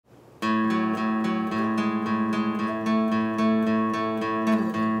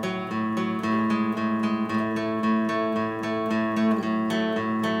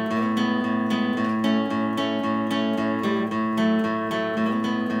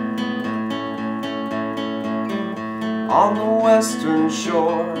On the western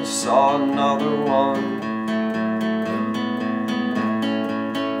shore, saw another one.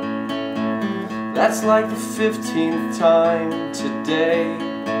 That's like the 15th time today.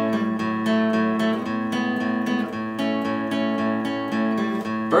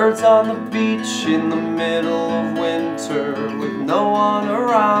 Birds on the beach in the middle of winter, with no one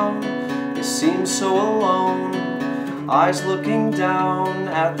around, they seem so alone. Eyes looking down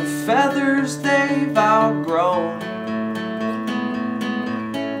at the feathers they've outgrown.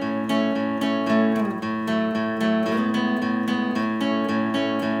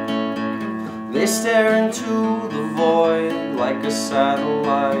 They stare into the void like a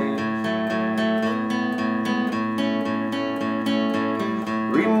satellite,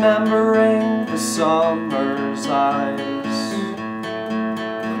 remembering the summer's eyes.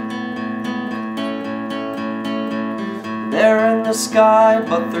 They're in the sky,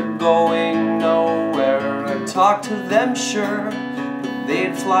 but they're going nowhere. I talk to them, sure, but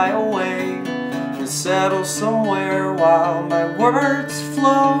they'd fly away and settle somewhere while my words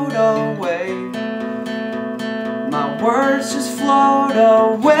float away. My words just float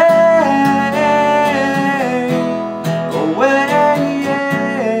away, away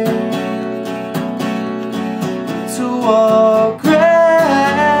to a gray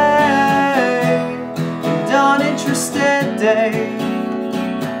and uninterested day.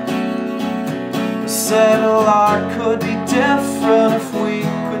 I said a lot could be different if we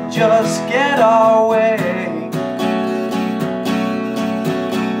could just get our way.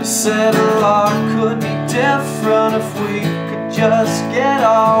 I said a lot could be different if we could just get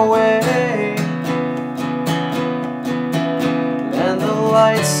our way. And the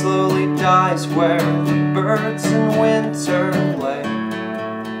light slowly dies where the birds in winter play.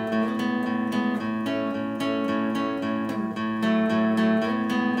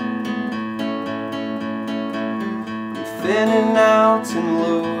 I'm thinning out and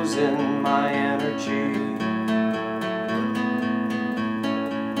losing my energy,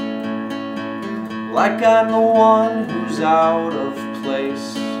 like I'm the one who's out of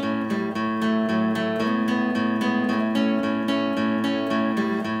place.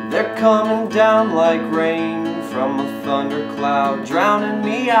 They're coming down like rain from a thundercloud, drowning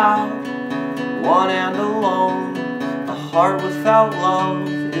me out, one and alone. A heart without love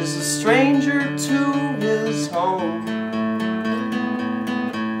is a stranger to his home.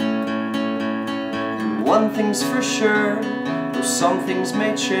 And one thing's for sure, though some things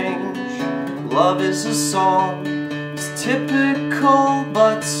may change, love is a song, it's typical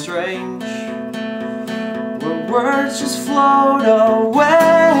but strange, where words just float away,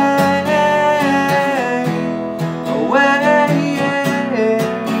 away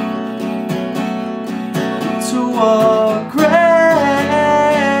to a gray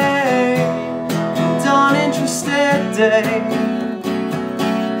and uninterested day.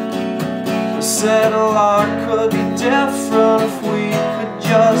 I said a lot could be different if we could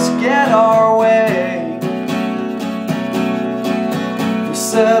just get our way. We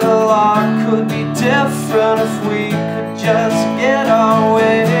said a lot could be different if we could just get our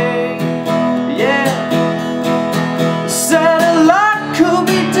way.